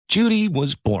Judy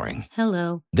was boring.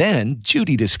 Hello. Then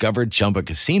Judy discovered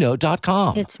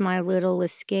ChumbaCasino.com. It's my little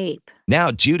escape. Now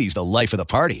Judy's the life of the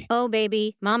party. Oh,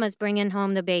 baby, mama's bringing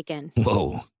home the bacon.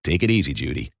 Whoa, take it easy,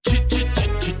 Judy.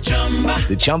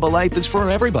 The Chumba life is for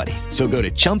everybody. So go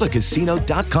to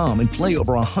ChumbaCasino.com and play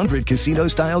over 100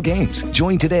 casino-style games.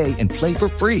 Join today and play for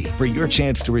free for your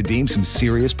chance to redeem some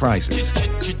serious prizes.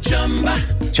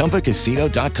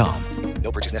 ChumbaCasino.com.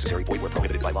 No purchase necessary. Void where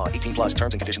prohibited by law. 18 plus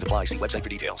terms and conditions apply. See website for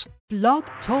details. Blog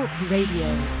Talk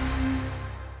Radio.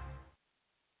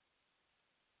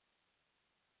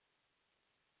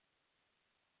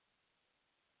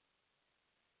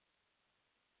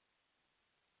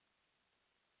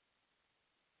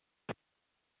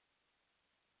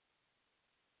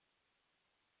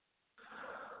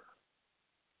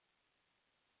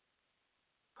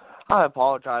 I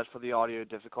apologize for the audio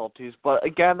difficulties, but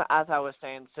again, as I was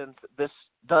saying, since it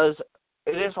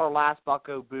is our last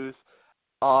Bucko Booth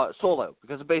solo,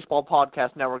 because the Baseball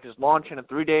Podcast Network is launching in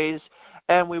 3 days,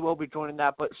 and we will be joining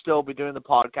that, but still be doing the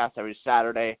podcast every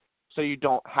Saturday, so you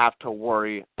don't have to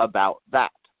worry about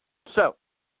that. So,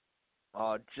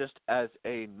 just as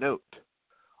a note,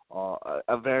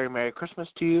 a very Merry Christmas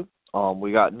to you.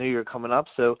 We got New Year coming up,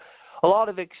 so a lot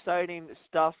of exciting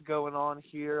stuff going on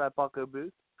here at Bucko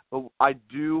Booth. But I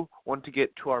do want to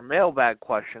get to our mailbag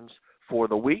questions for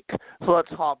the week. So let's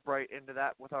hop right into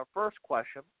that with our first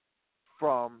question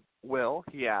from Will.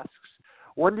 He asks,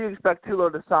 when do you expect Tulo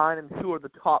to sign, and who are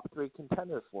the top 3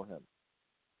 contenders for him?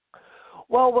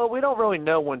 Well, we don't really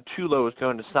know when Tulo is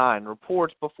going to sign.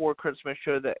 Reports before Christmas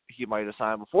showed that he might have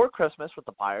signed before Christmas with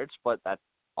the Pirates, but that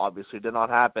obviously did not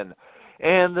happen.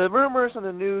 And the rumors and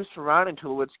the news surrounding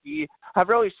Tulowitzki have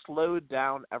really slowed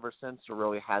down ever since. There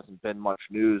really hasn't been much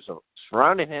news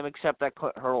surrounding him, except that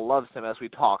Clint Hurdle loves him, as we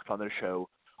talked on the show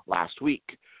last week.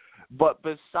 But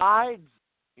besides,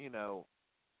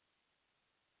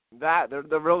 that,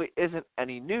 there really isn't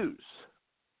any news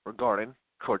regarding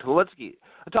Troy Tulowitzki.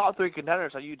 The top 3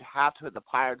 contenders, you'd have to hit the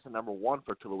Pirates at number 1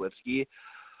 for Tulowitzki.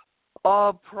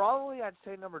 Probably I'd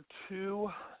say number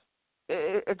 2.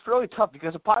 It's really tough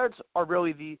because the Pirates are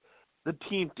really the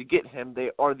team to get him. They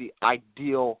are the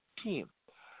ideal team.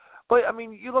 But,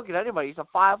 you look at anybody, he's a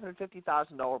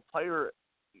 $550,000 player.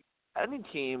 Any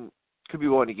team could be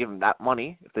willing to give him that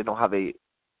money if they don't have a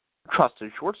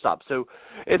trusted shortstop. So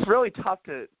it's really tough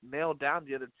to nail down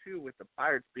the other 2, with the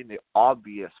Pirates being the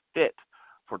obvious fit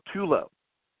for Tulo.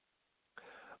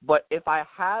 But if I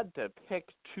had to pick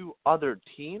 2 other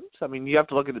teams, you have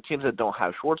to look at the teams that don't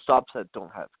have shortstops, that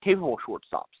don't have capable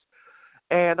shortstops.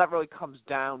 And that really comes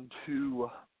down to,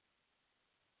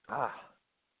 I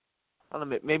don't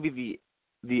know, maybe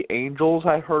the Angels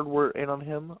I heard were in on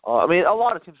him. A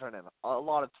lot of teams aren't in. A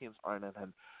lot of teams aren't in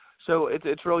him. So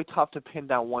it's really tough to pin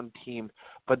down one team,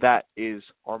 but that is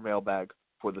our mailbag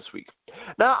for this week.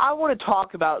 Now, I want to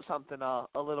talk about something a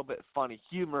little bit funny,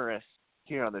 humorous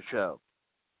here on the show.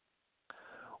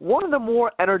 One of the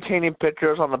more entertaining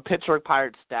pitchers on the Pittsburgh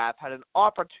Pirates staff had an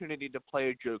opportunity to play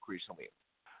a joke recently.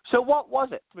 So what was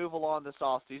it to move along this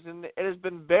offseason? It has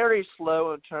been very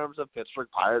slow in terms of Pittsburgh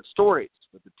Pirates stories,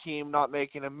 with the team not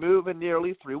making a move in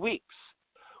nearly 3 weeks.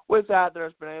 With that,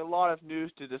 there's been a lot of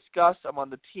news to discuss among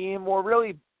the team, or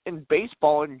really in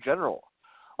baseball in general.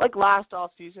 Like last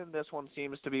offseason, this one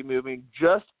seems to be moving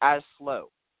just as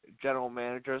slow. General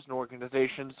managers and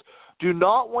organizations do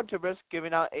not want to risk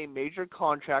giving out a major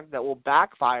contract that will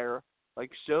backfire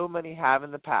like so many have in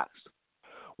the past.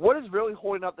 What is really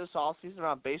holding up this offseason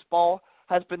around baseball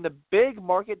has been the big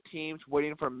market teams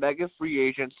waiting for mega free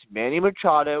agents Manny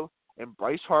Machado and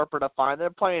Bryce Harper to find their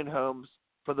playing homes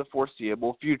for the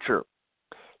foreseeable future.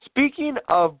 Speaking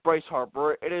of Bryce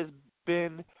Harper, it has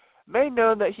been made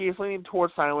known that he is leaning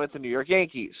towards signing with the New York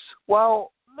Yankees.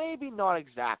 Well, maybe not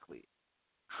exactly.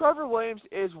 Trevor Williams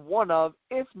is one of,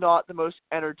 if not the most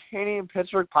entertaining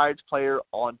Pittsburgh Pirates player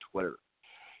on Twitter.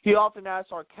 He often has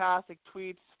sarcastic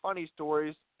tweets, funny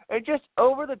stories, and just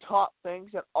over-the-top things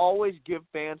that always give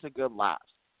fans a good laugh.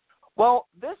 Well,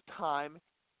 this time,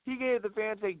 he gave the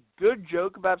fans a good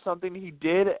joke about something he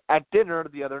did at dinner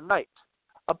the other night.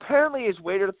 Apparently, his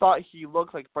waiter thought he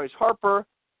looked like Bryce Harper,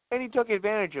 and he took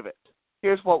advantage of it.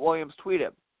 Here's what Williams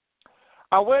tweeted.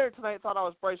 Our waiter tonight thought I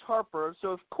was Bryce Harper, so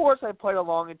of course I played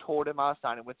along and told him I was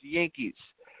signing with the Yankees.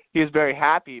 He was very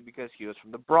happy because he was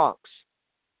from the Bronx.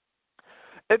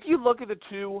 If you look at the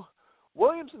two,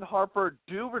 Williams and Harper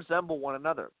do resemble one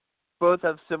another. Both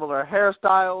have similar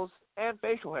hairstyles and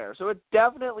facial hair, so it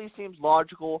definitely seems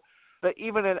logical that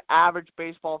even an average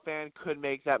baseball fan could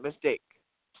make that mistake.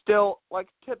 Still, like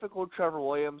typical Trevor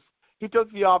Williams, he took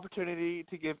the opportunity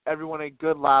to give everyone a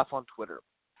good laugh on Twitter.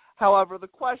 However, the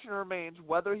question remains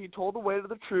whether he told the waiter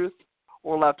the truth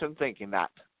or left him thinking that.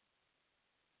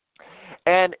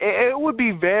 And it would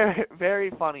be very, very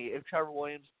funny if Trevor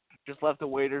Williams just left the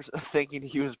waiters thinking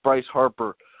he was Bryce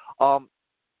Harper.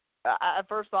 At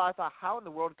first thought, I thought, how in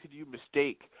the world could you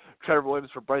mistake Trevor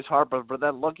Williams for Bryce Harper? But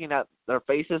then looking at their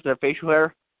faces, their facial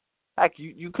hair, heck,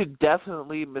 you could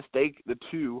definitely mistake the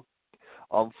two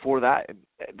for that.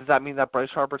 Does that mean that Bryce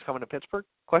Harper's coming to Pittsburgh?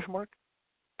 Question mark.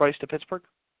 Bryce to Pittsburgh?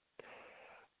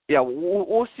 Yeah,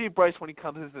 we'll see Bryce when he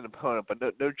comes as an opponent, but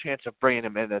no chance of bringing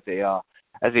him in as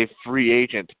a free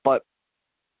agent. But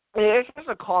it's just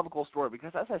a comical story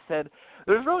because, as I said,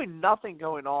 there's really nothing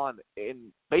going on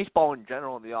in baseball in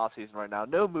general in the offseason right now.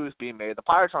 No moves being made. The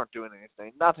Pirates aren't doing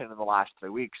anything. Nothing in the last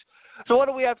 3 weeks. So what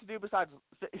do we have to do besides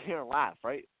sit here and laugh,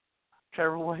 right?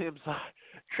 Trevor Williams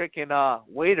tricking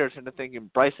waiters into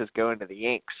thinking Bryce is going to the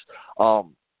Yanks.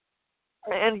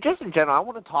 And just in general, I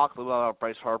want to talk a little about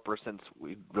Bryce Harper since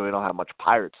we really don't have much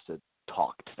Pirates to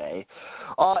talk today.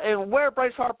 And where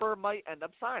Bryce Harper might end up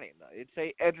signing. It's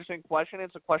an interesting question.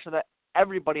 It's a question that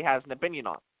everybody has an opinion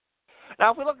on.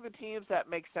 Now, if we look at the teams that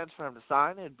make sense for him to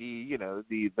sign, it'd be,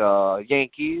 the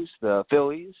Yankees, the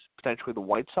Phillies, potentially the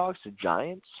White Sox, the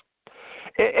Giants.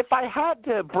 If I had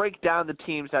to break down the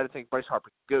teams that I think Bryce Harper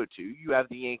could go to, you have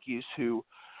the Yankees, who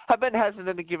have been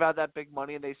hesitant to give out that big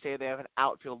money, and they say they have an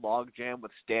outfield logjam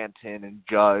with Stanton and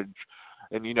Judge,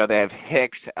 and they have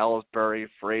Hicks, Ellsbury,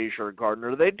 Frazier,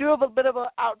 Gardner. They do have a bit of an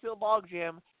outfield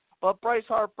logjam, but Bryce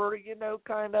Harper,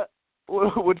 kind of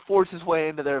would force his way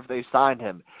into there if they signed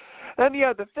him. Then you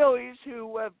have the Phillies,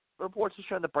 who have reports have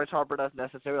shown that Bryce Harper doesn't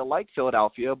necessarily like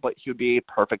Philadelphia, but he would be a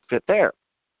perfect fit there.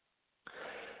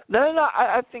 Then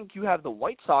I think you have the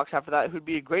White Sox after that, who'd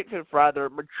be a great fit for either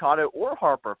Machado or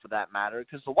Harper, for that matter,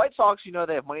 because the White Sox,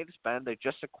 they have money to spend. They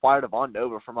just acquired Ivan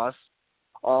Nova from us,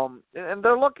 and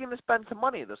they're looking to spend some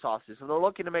money this offseason. They're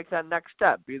looking to make that next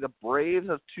step, be the Braves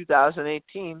of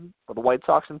 2018 or the White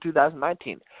Sox in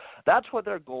 2019. That's what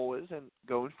their goal is and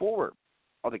going forward.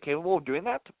 Are they capable of doing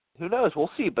that? Who knows? We'll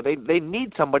see. But they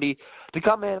need somebody to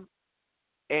come in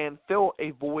and fill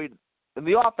a void in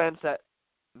the offense that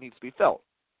needs to be filled.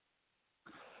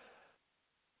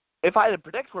 If I had to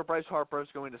predict where Bryce Harper is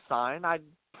going to sign, I'm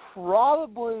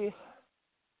going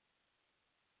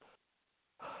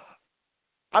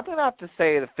to have to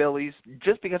say the Phillies,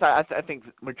 just because I think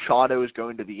Machado is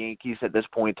going to the Yankees at this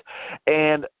point.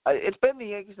 And it's been the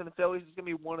Yankees and the Phillies. It's going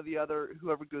to be one or the other.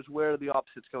 Whoever goes where, the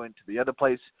opposite's going to the other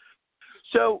place.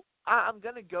 So I'm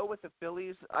going to go with the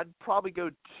Phillies. I'd probably go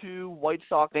to White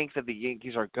Sox. I think that the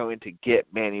Yankees are going to get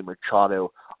Manny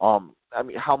Machado.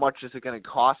 How much is it going to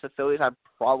cost the Phillies? I'd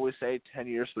probably say 10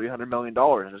 years, $300 million.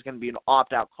 There's going to be an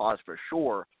opt-out clause for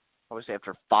sure, obviously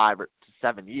after 5 to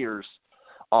 7 years.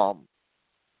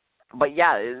 But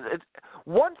yeah, it's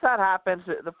once that happens,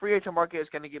 the free agent market is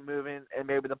going to get moving, and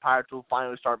maybe the Pirates will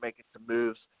finally start making some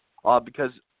moves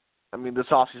because, this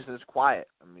offseason is quiet.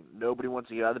 Nobody wants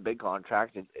to get out of the big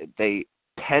contract. They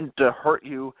tend to hurt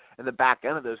you in the back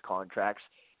end of those contracts.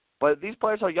 But these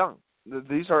players are young.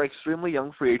 These are extremely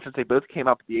young free agents. They both came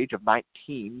up at the age of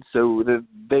 19, so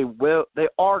they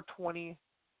are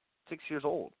 26 years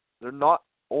old. They're not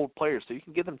old players, so you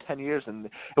can give them 10 years, and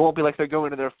it won't be like they're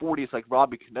going into their 40s like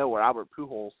Robbie Cano or Albert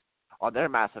Pujols on their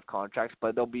massive contracts,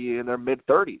 but they'll be in their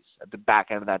mid-30s at the back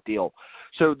end of that deal.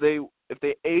 So if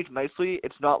they age nicely,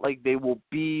 it's not like they will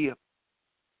be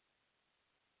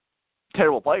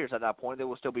terrible players at that point. They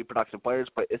will still be productive players,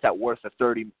 but is that worth a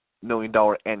 $30 million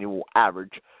annual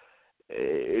average?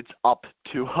 It's up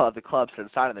to the clubs to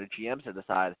decide and their GMs to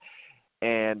decide.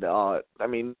 And,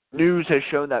 news has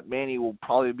shown that Manny will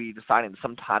probably be deciding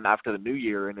sometime after the new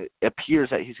year, and it appears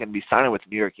that he's going to be signing with the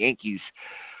New York Yankees.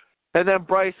 And then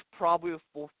Bryce probably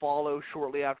will follow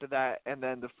shortly after that, and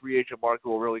then the free agent market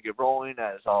will really get rolling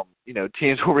as,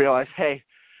 teams will realize, hey,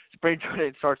 spring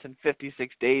training starts in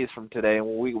 56 days from today, and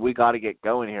we got to get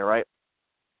going here, right?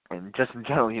 And just in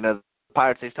general, the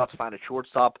Pirates, they still have to find a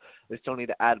shortstop. They still need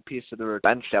to add a piece to their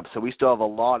bench depth, so we still have a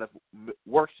lot of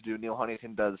work to do. Neil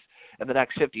Huntington does in the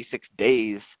next 56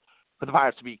 days for the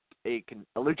Pirates to be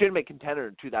a legitimate contender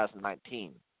in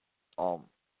 2019.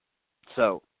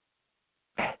 So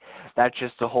that's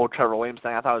just the whole Trevor Williams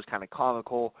thing. I thought it was kind of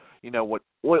comical,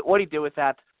 what he did with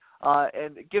that.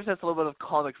 And it gives us a little bit of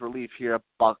comic relief here at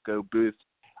Bucko Booth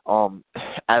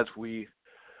as we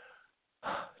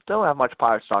don't have much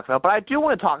Pirates to talk about. But I do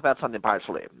want to talk about something Pirates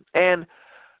related. And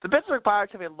the Pittsburgh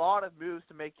Pirates have a lot of moves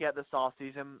to make yet this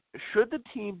offseason. Should the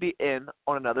team be in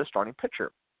on another starting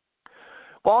pitcher?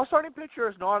 While a starting pitcher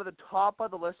is not at the top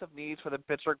of the list of needs for the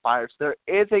Pittsburgh Pirates, there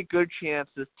is a good chance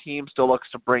this team still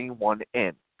looks to bring one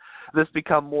in. This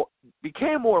became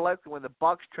more likely when the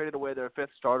Bucks traded away their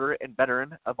fifth starter and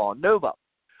veteran, Ivan Nova.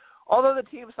 Although the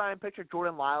team signed pitcher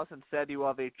Jordan Lyles and said he will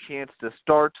have a chance to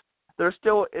start, there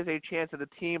still is a chance that the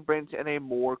team brings in a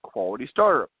more quality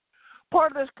starter.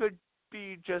 Part of this could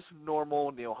be just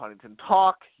normal Neil Huntington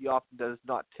talk. He often does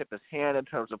not tip his hand in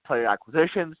terms of player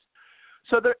acquisitions.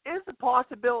 So there is a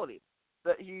possibility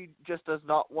that he just does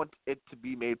not want it to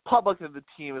be made public that the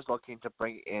team is looking to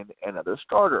bring in another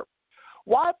starter.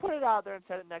 Why put it out there and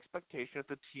set an expectation if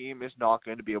the team is not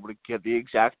going to be able to get the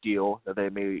exact deal that they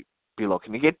may be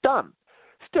looking to get done?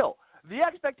 Still, the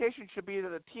expectation should be that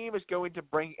the team is going to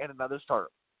bring in another starter.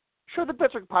 Should the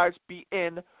Pittsburgh Pirates be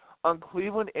in on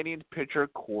Cleveland Indians pitcher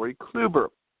Corey Kluber?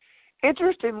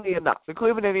 Interestingly enough, the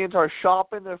Cleveland Indians are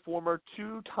shopping their former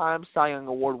two-time Cy Young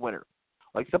Award winner.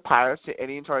 Like the Pirates, the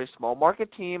Indians are a small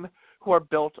market team who are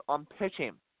built on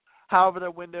pitching. However,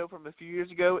 their window from a few years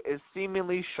ago is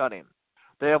seemingly shutting.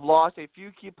 They have lost a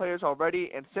few key players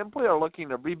already and simply are looking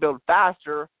to rebuild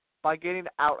faster by getting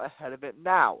out ahead of it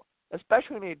now,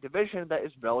 especially in a division that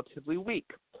is relatively weak.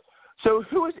 So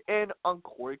who is in on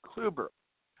Corey Kluber?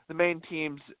 The main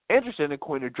teams interested,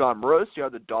 according to John Morosi, are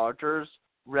the Dodgers,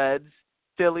 Reds,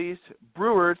 Phillies,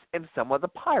 Brewers, and some of the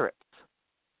Pirates.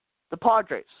 The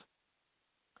Padres.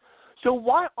 So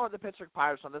why aren't the Pittsburgh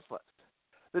Pirates on this list?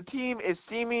 The team is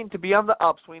seeming to be on the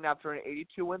upswing after an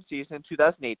 82-win season in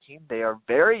 2018. They are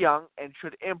very young and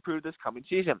should improve this coming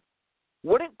season.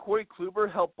 Wouldn't Corey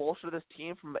Kluber help bolster this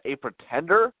team from a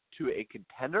pretender to a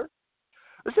contender?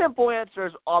 The simple answer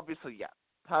is obviously yes.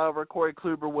 However, Corey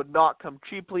Kluber would not come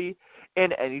cheaply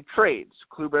in any trades.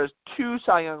 Kluber has 2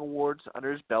 Cy Young Awards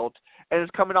under his belt and is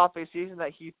coming off a season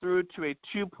that he threw to a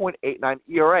 2.89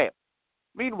 ERA.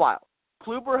 Meanwhile,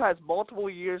 Kluber has multiple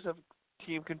years of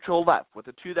team control left with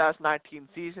the 2019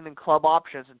 season and club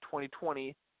options in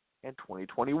 2020 and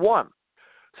 2021.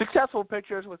 Successful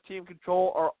pitchers with team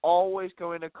control are always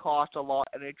going to cost a lot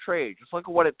in a trade. Just look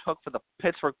at what it took for the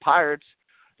Pittsburgh Pirates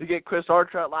to get Chris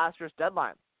Archer at last year's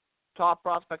deadline. Top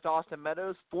prospect Austin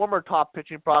Meadows, former top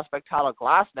pitching prospect Tyler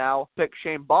Glasnow picked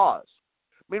Shane Baz.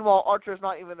 Meanwhile, Archer is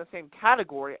not even in the same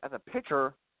category as a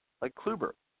pitcher like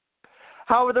Kluber.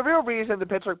 However, the real reason the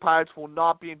Pittsburgh Pirates will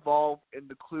not be involved in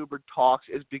the Kluber talks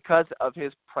is because of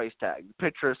his price tag. The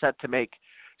pitcher is set to make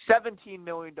 $17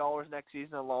 million next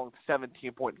season, along with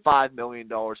 $17.5 million in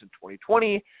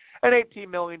 2020 and $18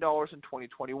 million in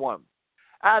 2021.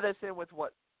 Add this in with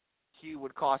what he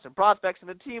would cost in prospects, and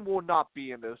the team will not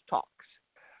be in those talks.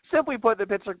 Simply put, the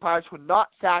Pittsburgh Pirates would not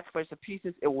sacrifice the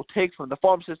pieces it will take from the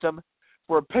farm system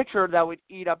for a pitcher that would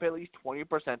eat up at least 20%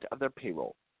 of their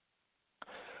payroll.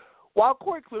 While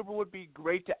Corey Kluber would be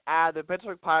great to add, the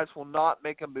Pittsburgh Pirates will not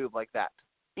make a move like that.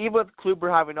 Even with Kluber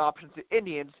having options, the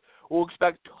Indians will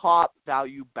expect top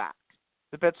value back.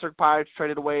 The Pittsburgh Pirates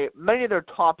traded away many of their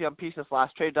top young pieces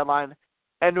last trade deadline,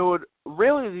 and it would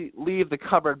really leave the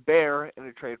cupboard bare in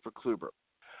a trade for Kluber.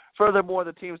 Furthermore,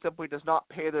 the team simply does not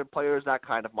pay their players that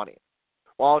kind of money.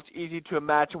 While it's easy to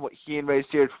imagine what he and Ray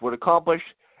Sears would accomplish,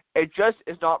 it just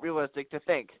is not realistic to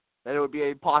think that it would be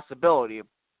a possibility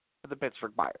for the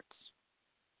Pittsburgh Pirates.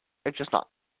 It's just not.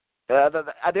 At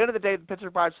the end of the day, the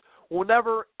Pittsburgh Pirates will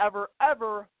never, ever,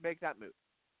 ever make that move.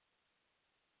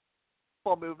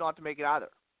 Well, move not to make it either.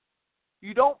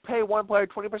 You don't pay one player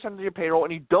 20% of your payroll,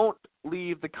 and you don't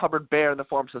leave the cupboard bare in the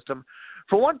farm system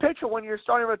for one pitcher when your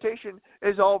starting rotation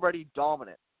is already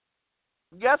dominant.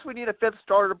 Yes, we need a fifth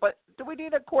starter, but do we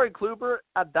need a Corey Kluber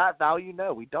at that value?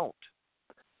 No, we don't.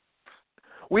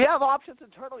 We have options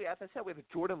internally. As I said, we have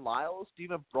Jordan Lyles,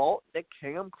 Steven Brault, Nick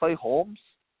Kingham, Clay Holmes,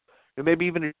 and maybe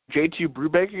even a JT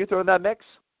Brubaker you throw in that mix.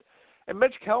 And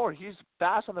Mitch Keller, he's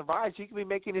fast on the rise. He could be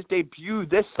making his debut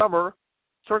this summer,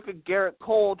 circa Garrett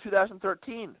Cole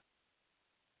 2013.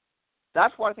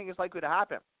 That's what I think is likely to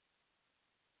happen.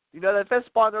 You know, the fifth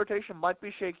spot in the rotation might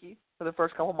be shaky for the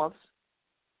first couple months.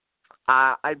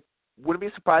 I wouldn't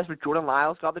be surprised if Jordan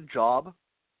Lyles got the job,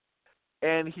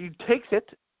 and he takes it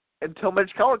until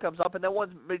Mitch Keller comes up, and then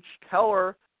once Mitch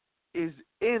Keller is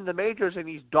in the majors and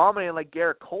he's dominating like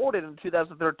Garrett Cole did in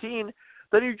 2013,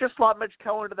 then you just slot Mitch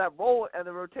Keller into that role, and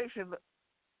the rotation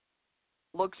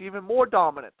looks even more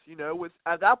dominant. You know, with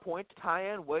at that point,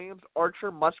 Tyan, Williams,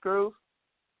 Archer, Musgrove,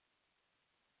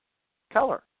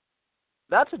 Keller.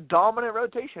 That's a dominant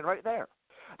rotation right there.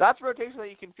 That's a rotation that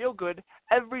you can feel good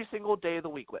every single day of the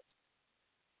week with.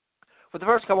 For the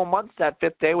first couple months, that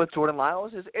fifth day with Jordan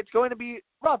Lyles, it's going to be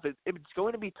rough. It's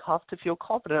going to be tough to feel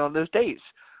confident on those days.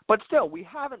 But still, we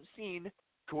haven't seen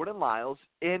Jordan Lyles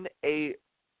in a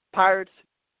Pirates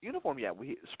uniform yet.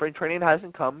 Spring training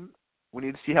hasn't come. We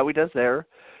need to see how he does there.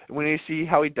 And we need to see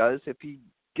how he does if he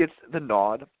gets the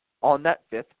nod on that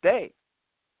 5th day.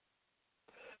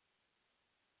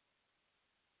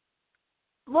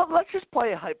 Let's just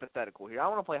play a hypothetical here. I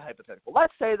want to play a hypothetical.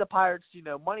 Let's say the Pirates,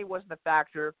 money wasn't a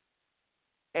factor,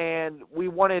 and we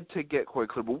wanted to get Corey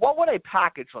Kluber. What would a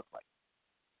package look like?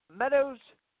 Meadows,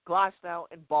 Glasnow,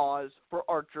 and Boz for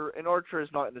Archer, and Archer is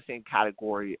not in the same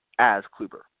category as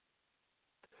Kluber.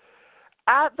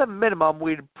 At the minimum,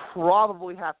 we'd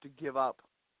probably have to give up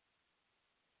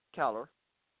Keller.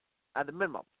 At the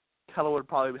minimum, Keller would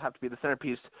probably have to be the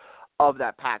centerpiece of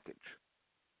that package.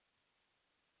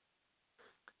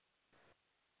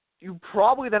 You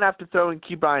probably then have to throw in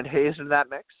Ke'Bryan Hayes into that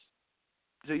mix.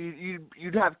 So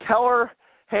you'd have Keller,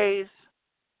 Hayes,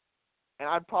 and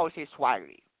I'd probably say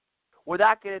Swaggerty. Would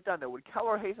that get it done, though? Would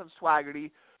Keller, Hayes, and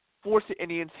Swaggerty force the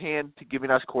Indians' hand to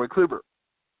giving us Corey Kluber?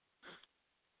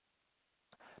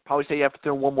 Probably say you have to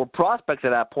throw one more prospect at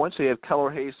that point, so you have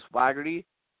Keller, Hayes, Swaggerty.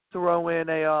 Throw in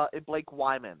a Blake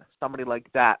Wyman, somebody like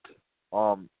that.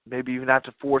 Maybe even have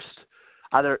to force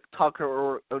either Tucker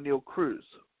or O'Neal Cruz,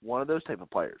 one of those type of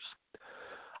players.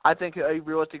 I think a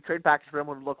realistic trade package for him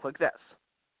would look like this.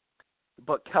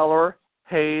 But Keller,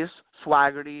 Hayes,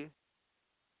 Swaggerty,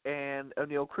 and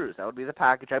O'Neal Cruz. That would be the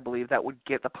package, I believe, that would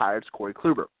get the Pirates Corey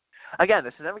Kluber. Again,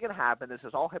 this is never going to happen. This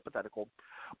is all hypothetical.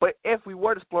 But if we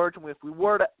were to splurge and if we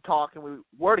were to talk and we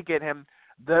were to get him,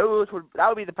 that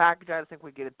would be the package I think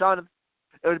would get it done.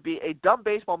 It would be a dumb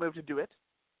baseball move to do it.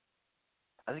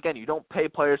 And again, you don't pay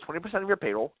players 20% of your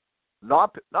payroll.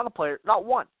 Not a player, not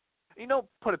one. You don't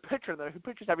put a pitcher in there who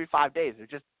pitches every 5 days.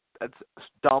 It's a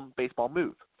dumb baseball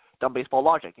move, dumb baseball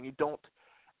logic. And you don't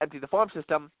empty the farm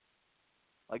system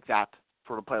like that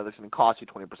for a player that's going to cost you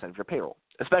 20% of your payroll,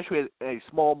 especially in a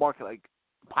small market like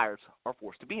Pirates are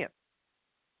forced to be in.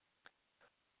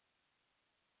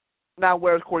 Now,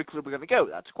 where's Corey Kluber going to go?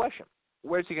 That's the question.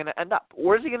 Where's he going to end up?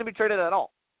 Or is he going to be traded at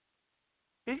all?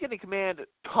 He's going to command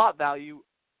top value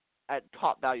at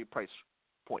top value price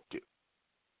point 2.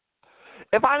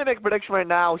 If I had to make a prediction right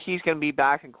now, he's going to be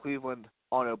back in Cleveland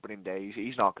on opening day.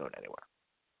 He's not going anywhere.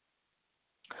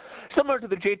 Similar to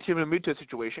the JT Realmuto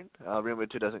situation,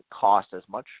 Realmuto doesn't cost as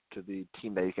much to the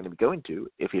team that he's going to be going to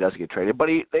if he does get traded, but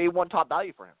they want top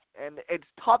value for him. And it's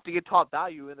tough to get top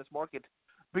value in this market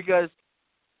because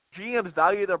GMs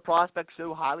value their prospects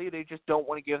so highly they just don't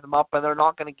want to give them up, and they're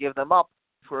not going to give them up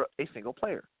for a single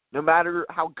player, no matter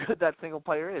how good that single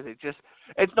player is.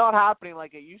 It's not happening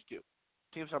like it used to.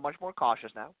 Teams are much more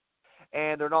cautious now,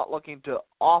 and they're not looking to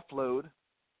offload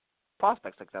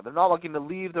prospects like that. They're not looking to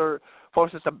leave their farm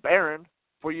system barren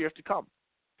for years to come.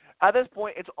 At this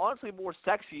point, it's honestly more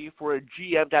sexy for a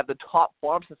GM to have the top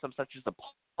farm system such as the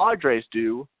Padres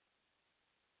do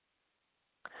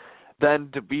than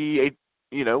to be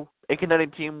a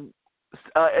contending team,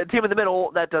 a team in the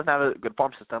middle that doesn't have a good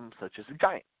farm system such as the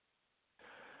Giants.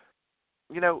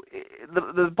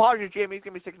 The Padres GM is going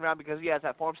to be sticking around because he has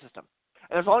that farm system.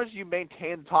 And as long as you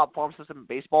maintain the top farm system in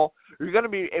baseball, you're going to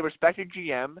be a respected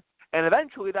GM, and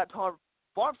eventually that top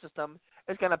farm system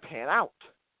is going to pan out.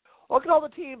 Look at all the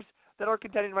teams that are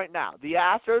contending right now. The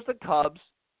Astros, the Cubs,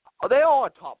 they all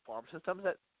have top farm systems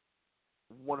at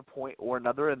one point or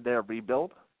another in their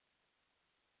rebuild.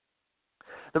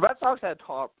 The Red Sox had a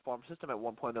top farm system at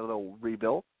one point in their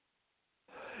rebuild.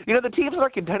 The teams that are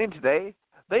contending today,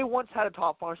 they once had a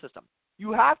top farm system.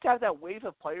 You have to have that wave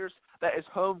of players that is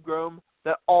homegrown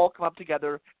that all come up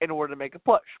together in order to make a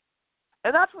push.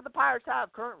 And that's what the Pirates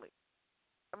have currently.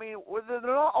 I mean, they're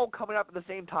not all coming up at the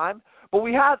same time, but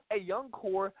we have a young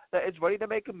core that is ready to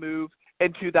make a move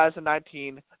in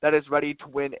 2019 that is ready to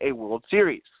win a World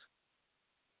Series.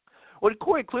 Would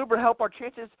Corey Kluber help our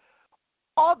chances?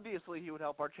 Obviously, he would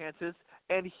help our chances,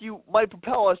 and he might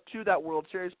propel us to that World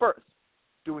Series berth.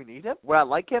 Do we need him? Would I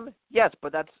like him? Yes,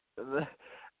 but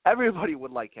everybody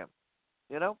would like him,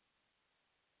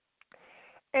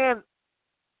 And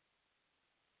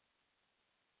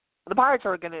the Pirates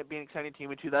are going to be an exciting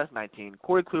team in 2019.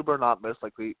 Corey Kluber, not most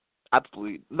likely,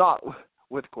 absolutely not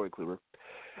with Corey Kluber.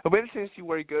 It'll be interesting to see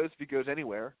where he goes, if he goes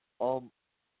anywhere. We're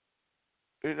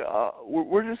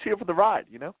just here for the ride,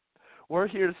 We're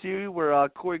here to see where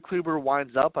Corey Kluber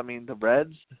winds up. I mean, the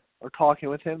Reds are talking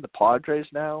with him, the Padres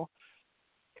now.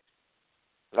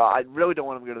 I really don't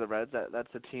want him to go to the Reds.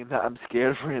 That's a team that I'm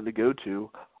scared for him to go to.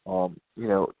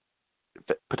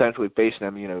 Potentially facing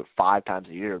them, 5 times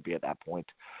a year would be at that point.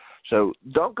 So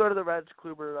don't go to the Reds,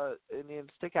 Kluber,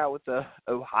 and stick out with the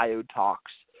Ohio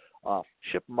talks.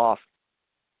 Ship them off.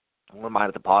 One mind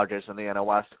at the Padres in the NL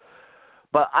West.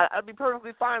 But I'd be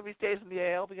perfectly fine if he stays in the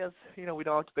AL because, we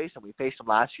don't have to face him. We faced him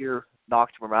last year,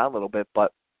 knocked him around a little bit,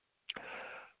 but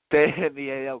stay in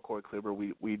the AL, Corey Kluber,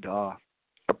 we'd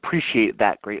appreciate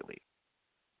that greatly.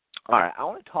 All right, I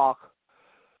want to talk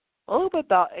a little bit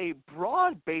about a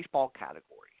broad baseball category,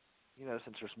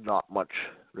 since there's not much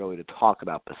really to talk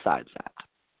about besides that.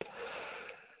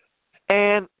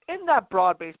 And in that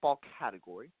broad baseball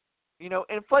category,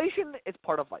 inflation is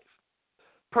part of life.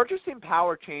 Purchasing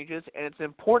power changes, and it's an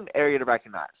important area to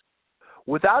recognize.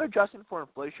 Without adjusting for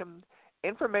inflation,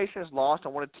 information is lost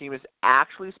on what a team is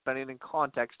actually spending in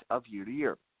context of year to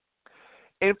year.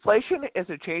 Inflation is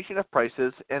a changing of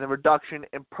prices and a reduction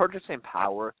in purchasing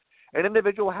power an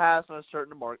individual has on a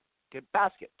certain market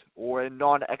basket, or in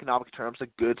non-economic terms, the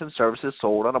goods and services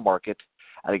sold on a market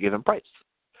at a given price.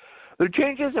 The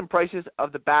changes in prices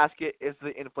of the basket is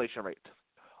the inflation rate.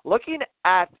 Looking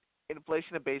at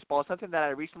inflation in baseball is something that I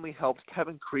recently helped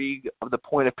Kevin Krieg of the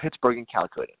Point of Pittsburgh in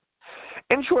calculating.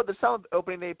 In short, the sum of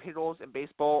opening day payrolls in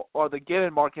baseball are the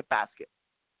given market basket.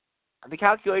 The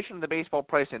calculation of the Baseball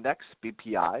Price Index,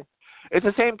 BPI, is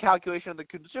the same calculation of the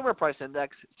Consumer Price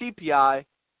Index, CPI,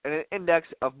 and an index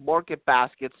of market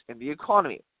baskets in the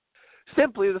economy.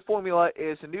 Simply, the formula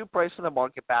is the new price in the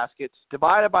market baskets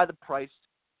divided by the price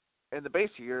in the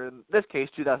base year, in this case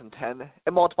 2010,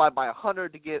 and multiplied by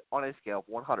 100 to get on a scale of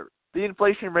 100. The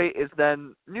inflation rate is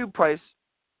then new price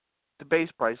to base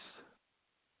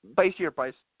year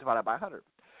price divided by 100.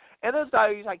 And those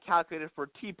values I calculated for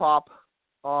T-Pop.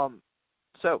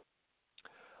 So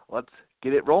let's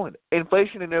get it rolling.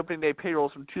 Inflation and opening day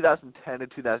payrolls from 2010 to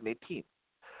 2018.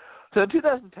 So in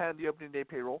 2010, the opening day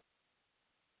payroll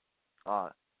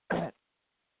in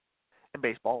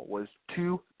baseball was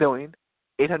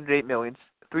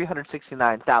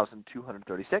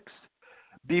 $2,808,369,236,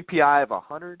 BPI of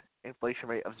 100, inflation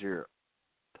rate of 0.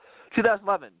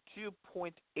 2011,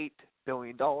 $2.8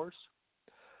 billion,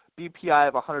 BPI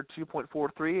of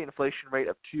 102.43, inflation rate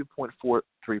of 2.43%.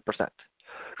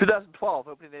 2012,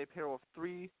 opening day payroll of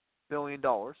 $3 billion,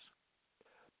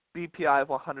 BPI of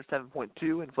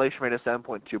 107.2, inflation rate of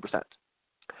 7.2%.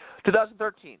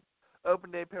 2013,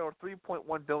 open day payroll of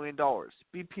 $3.1 billion,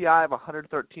 BPI of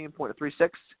 113.36,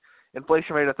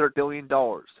 inflation rate of $3 billion,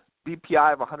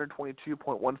 BPI of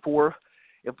 122.14,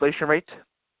 inflation rate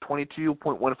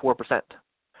 22.14%.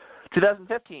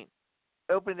 2015,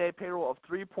 open day payroll of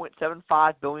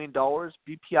 $3.75 billion,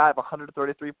 BPI of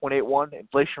 133.81,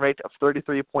 inflation rate of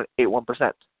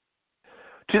 33.81%.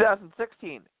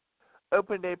 2016,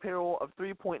 open day payroll of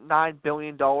 $3.9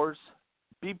 billion,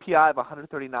 BPI of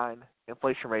 139,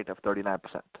 inflation rate of 39%.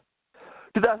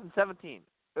 2017,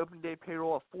 open day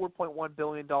payroll of $4.1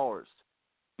 billion, BPI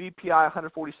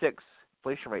 146,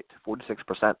 inflation rate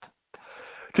 46%.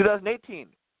 2018,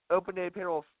 open day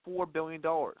payroll of $4 billion,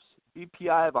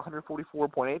 BPI of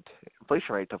 144.8,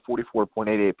 inflation rate of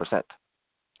 44.88%.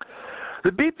 The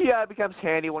BPI becomes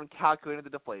handy when calculating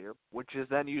the deflator, which is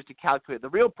then used to calculate the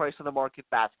real price on the market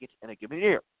basket in a given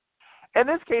year. In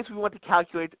this case, we want to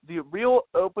calculate the real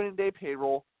opening day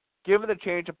payroll given the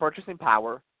change in purchasing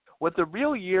power, with the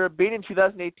real year being in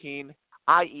 2018,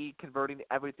 i.e. converting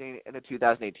everything into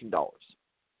 2018 dollars.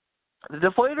 The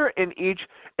deflator in each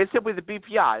is simply the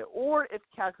BPI, or if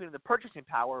calculating the purchasing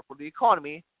power for the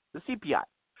economy, the CPI,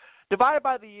 divided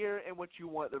by the year in which you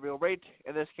want the real rate,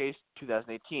 in this case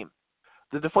 2018.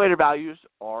 The deflator values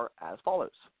are as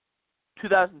follows.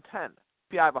 2010,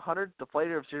 BPI of 100,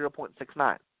 deflator of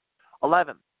 0.69.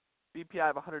 11, BPI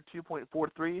of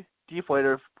 102.43,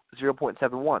 deflator of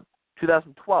 0.71.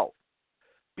 2012,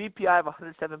 BPI of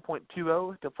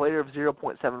 107.20, deflator of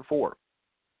 0.74.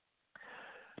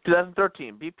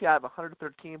 2013, BPI of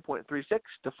 113.36,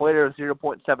 deflator of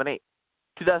 0.78.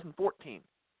 2014,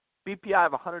 BPI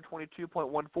of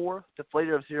 122.14,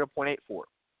 deflator of 0.84.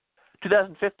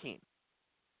 2015,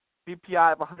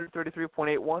 BPI of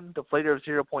 133.81, deflator of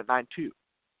 0.92.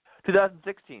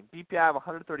 2016, BPI of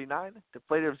 139,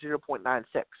 deflator of 0.96.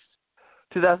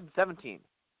 2017,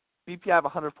 BPI of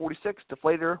 146,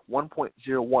 deflator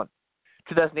 1.01.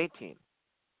 2018,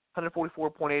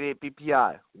 144.88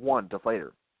 BPI, 1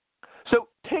 deflator. So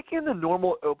taking the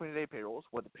normal opening day payrolls,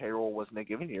 what the payroll was in a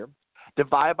given year,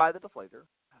 divided by the deflator,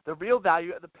 the real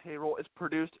value of the payroll is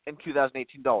produced in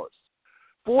 2018 dollars.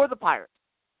 For the Pirates,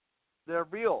 their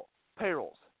real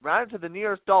payrolls, rounded to the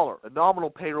nearest dollar, a nominal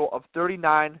payroll of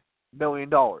 $39 million,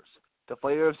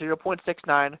 deflator of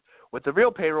 0.69, with the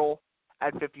real payroll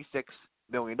at $56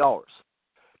 million.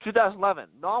 2011,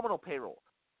 nominal payroll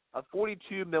of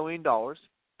 $42 million,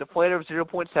 deflator of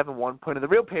 0.71, putting the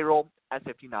real payroll at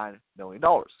 $59 million.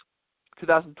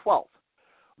 2012,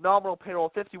 nominal payroll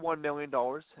of $51 million,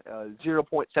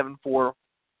 0.74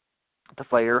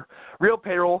 deflator, real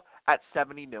payroll at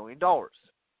 $70 million.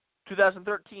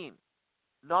 2013,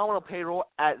 nominal payroll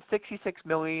at $66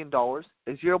 million,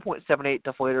 0.78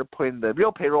 deflator, putting the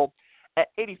real payroll at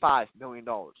 $85 million.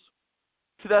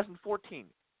 2014,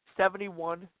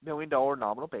 $71 million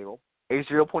nominal payroll, a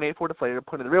 0.84 deflator,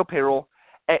 putting the real payroll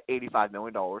at $85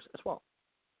 million as well.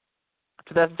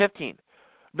 2015,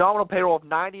 nominal payroll of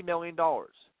 $90 million,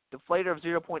 deflator of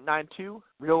 0.92,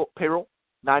 real payroll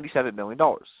 $97 million.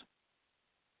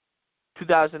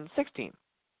 2016,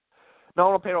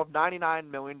 nominal payroll of $99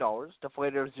 million,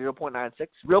 deflator of 0.96,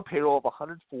 real payroll of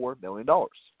 $104 million.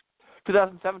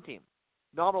 2017,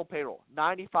 nominal payroll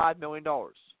 $95 million,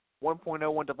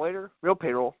 1.01 deflator, real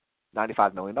payroll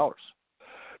 $95 million.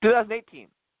 2018,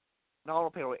 nominal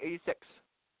payroll $86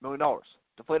 million,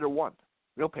 deflator 1,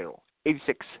 real payroll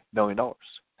 $86 million.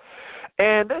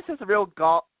 And this is the real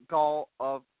gall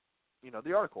of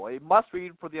the article. A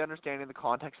must-read for the understanding the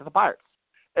context of the Pirates,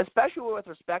 especially with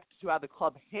respect to how the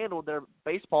club handled their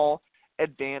baseball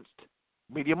advanced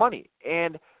media money.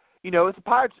 And, if the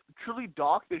Pirates truly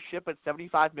docked the ship at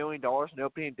 $75 million in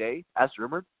opening day, as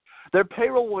rumored, their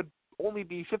payroll would only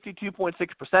be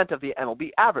 52.6% of the MLB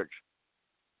average,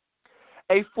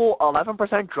 a full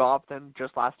 11% drop than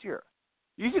just last year.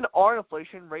 Using our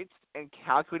inflation rates and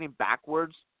calculating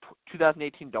backwards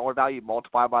 2018 dollar value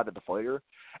multiplied by the deflator,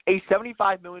 a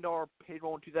 $75 million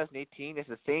payroll in 2018 is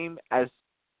the same as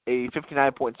a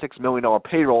 $59.6 million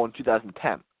payroll in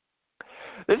 2010.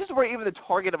 This is where even the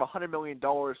target of $100 million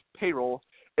payroll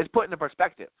is put into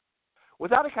perspective.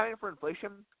 Without accounting for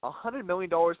inflation, $100 million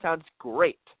sounds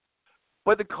great,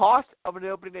 but the cost of an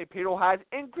opening day payroll has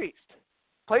increased.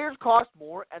 Players cost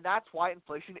more, and that's why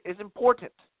inflation is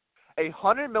important. A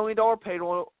 $100 million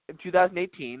payroll in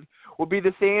 2018 will be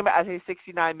the same as a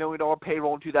 $69 million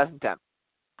payroll in 2010.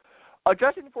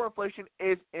 Adjusting for inflation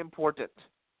is important,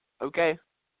 okay?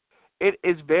 It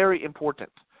is very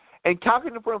important. And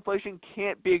calculating for inflation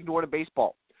can't be ignored in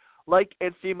baseball, like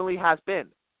it seemingly has been.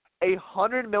 A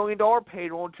 $100 million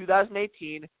payroll in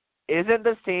 2018 isn't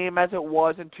the same as it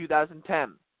was in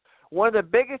 2010. One of the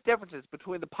biggest differences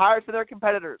between the Pirates and their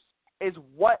competitors is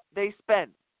what they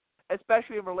spend,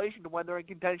 especially in relation to when they're in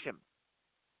contention.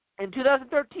 In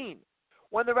 2013,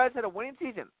 when the Reds had a winning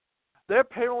season, their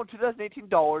payroll in 2018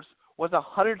 dollars was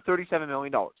 $137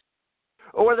 million, or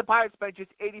where the Pirates spent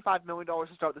just $85 million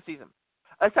to start the season,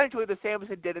 essentially the same as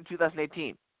it did in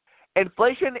 2018.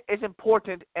 Inflation is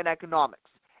important in economics,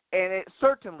 and it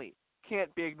certainly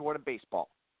can't be ignored in baseball.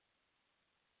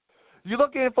 You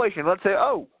look at inflation, let's say,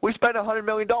 we spent $100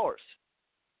 million.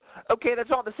 Okay, that's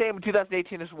not the same in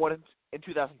 2018 as it was in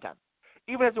 2010,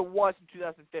 even as it was in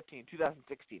 2015,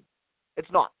 2016.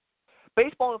 It's not.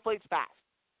 Baseball inflates fast,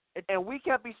 and we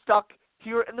can't be stuck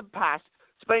here in the past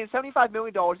spending $75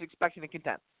 million expecting to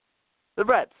contend. The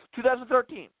Reds,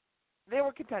 2013, they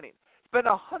were contending, spent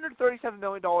 $137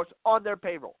 million on their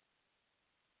payroll.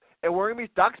 And we're going to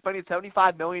be stuck spending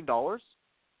 $75 million?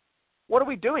 What are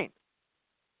we doing?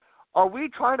 Are we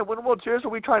trying to win a World Series, or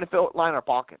are we trying to line our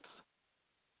pockets?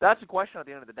 That's the question at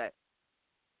the end of the day.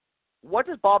 What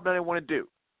does Bob Nutty want to do?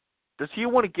 Does he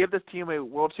want to give this team a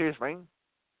World Series ring?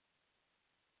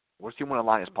 Or does he want to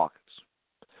line his pockets?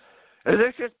 Is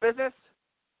this just business?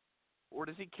 Or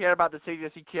does he care about the city?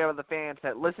 Does he care about the fans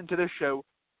that listen to this show,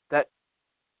 that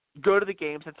go to the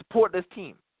games, that support this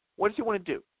team? What does he want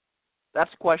to do?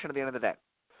 That's the question at the end of the day.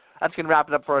 That's going to wrap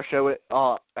it up for our show.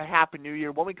 A Happy New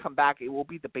Year. When we come back, it will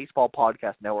be the Baseball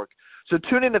Podcast Network. So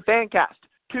tune in to Fancast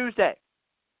Tuesday,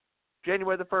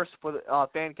 January the 1st for the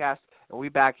Fancast, and we'll be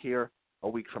back here a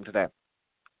week from today.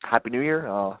 Happy New Year,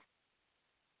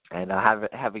 and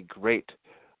have a great,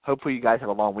 hopefully you guys have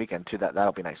a long weekend too.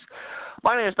 That'll be nice.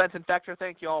 My name is Benson Fector.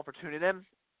 Thank you all for tuning in.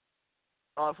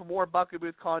 For more Bucket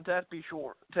Booth content, be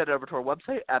sure to head over to our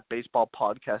website at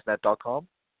baseballpodcastnet.com.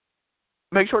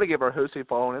 Make sure to give our host a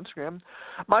follow on Instagram.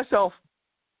 Myself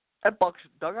at Bucks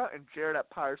Dugout and Jared at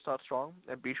Pirates.strong.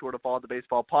 And be sure to follow the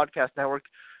Baseball Podcast Network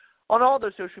on all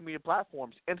their social media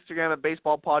platforms. Instagram at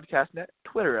Baseball Podcast Net,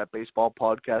 Twitter at Baseball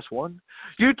Podcast 1,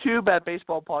 YouTube at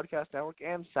Baseball Podcast Network,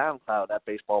 and SoundCloud at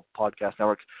Baseball Podcast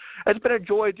Network. It's been a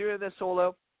joy doing this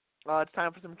solo. It's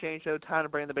time for some change, though. Time to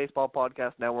bring the Baseball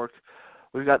Podcast Network.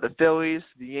 We've got the Phillies,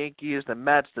 the Yankees, the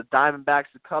Mets, the Diamondbacks,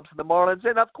 the Cubs, and the Marlins,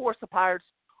 and, of course, the Pirates,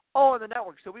 all on the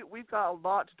network. So we've got a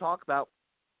lot to talk about,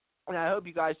 and I hope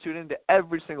you guys tune into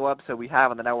every single episode we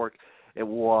have on the network. It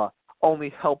will only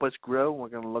help us grow. We're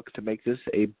going to look to make this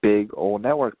a big old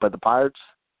network, but the Pirates,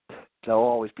 they'll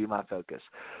always be my focus.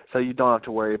 So you don't have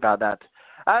to worry about that.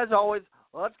 As always,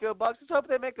 let's go Bucks. Let's hope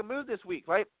they make a move this week,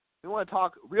 right? We want to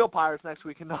talk real Pirates next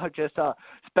week and not just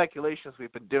speculations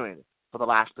we've been doing for the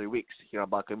last 3 weeks here on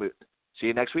Buckley Booth. See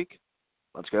you next week.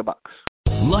 Let's go Bucks.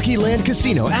 Lucky Land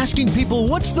Casino, asking people,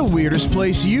 what's the weirdest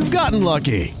place you've gotten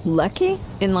lucky? Lucky?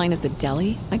 In line at the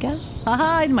deli, I guess?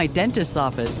 Aha, in my dentist's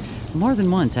office. More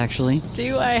than once, actually.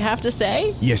 Do I have to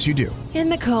say? Yes, you do. In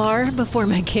the car before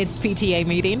my kids' PTA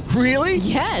meeting. Really?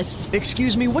 Yes.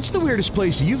 Excuse me, what's the weirdest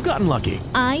place you've gotten lucky?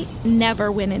 I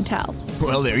never win and tell.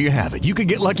 Well, there you have it. You can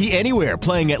get lucky anywhere,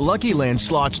 playing at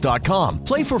LuckyLandSlots.com.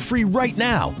 Play for free right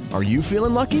now. Are you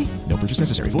feeling lucky? No purchase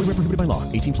necessary. Void where prohibited by law.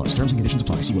 18 plus. Terms and conditions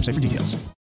apply. See website for details.